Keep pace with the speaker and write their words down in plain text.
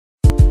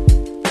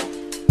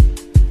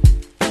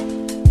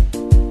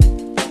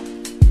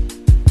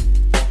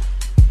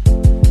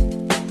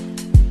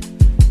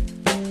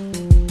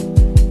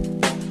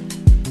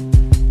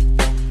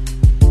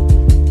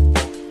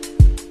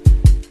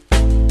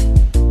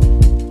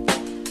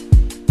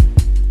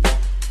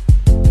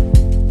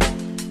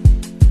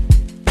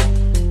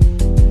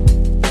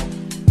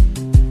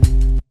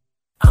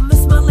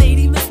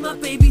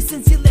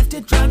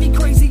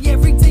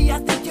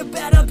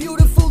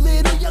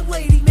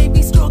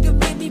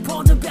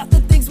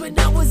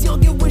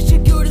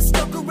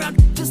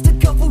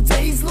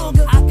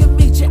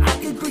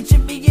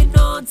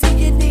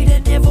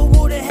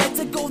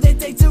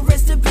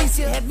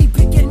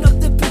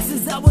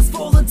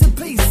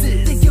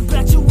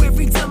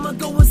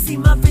see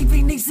my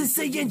baby nieces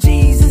saying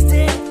Jesus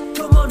dead.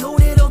 Come on,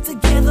 hold it all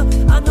together.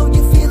 I know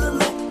you're feeling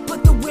low,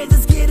 but the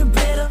weather's getting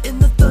better. In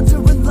the thunder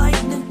and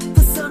lightning,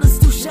 the sun is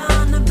still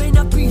shining. May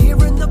not be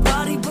here in the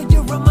body, but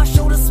you're on my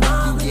shoulder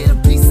smiling. You get a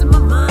piece in my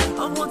mind,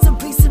 I want some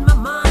peace in my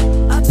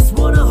mind. I just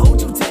wanna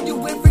hold you, tell you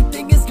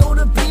everything is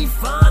gonna be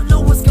fine.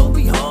 Know it's gonna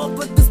be hard,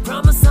 but this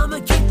promise I'ma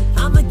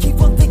keep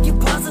on thinking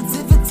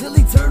positive until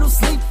eternal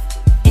sleep.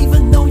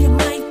 Even though you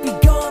might be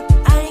gone,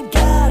 I ain't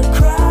gotta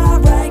cry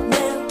right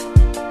now.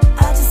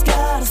 I just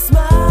gotta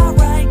smile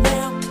right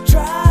now.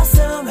 Try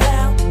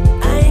somehow,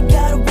 I ain't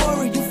gotta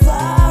worry, you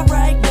fly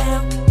right now.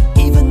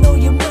 Even though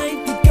you might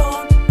be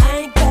gone, I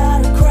ain't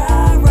gotta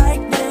cry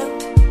right now.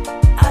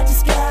 I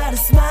just gotta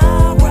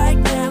smile right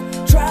now.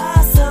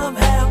 Try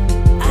somehow,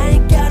 I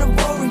ain't gotta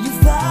worry, you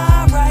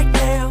fly right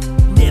now.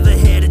 Never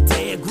had a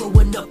dad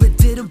growing up, it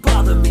didn't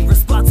bother me.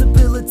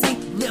 Responsibility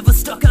never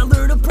stuck, I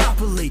learned it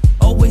properly.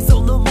 Always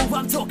on the move,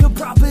 I'm talking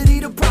property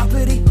to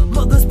property.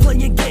 Mother's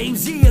playing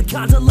games, yeah,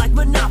 kinda like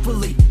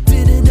Monopoly.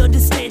 Didn't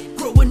understand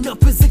growing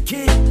up as a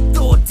kid.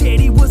 Thought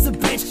daddy was a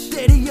bitch,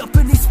 daddy up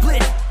and he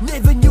split.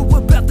 Never knew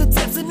about the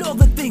depths and all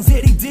the things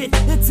that he did,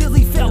 until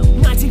he fell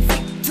 19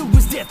 feet to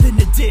his death in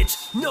the ditch.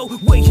 No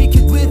way he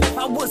could live,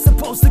 I was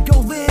supposed to go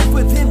live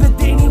with him, but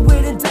then he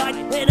went and died,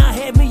 and I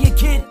had me a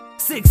kid.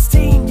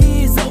 16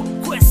 years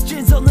old,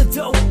 questions on the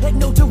door. Had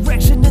no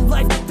direction in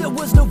life, there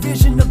was no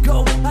vision to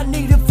go. I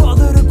needed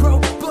father to grow,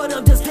 but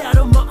I'm just out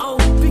on my own.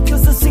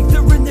 Because the seek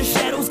there in the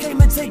shadows came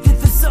and taken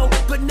the soul.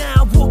 But now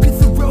I'm walking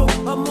the road,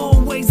 I'm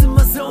always in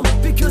my zone.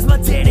 Because my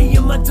daddy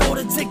and my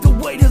daughter take the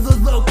weight of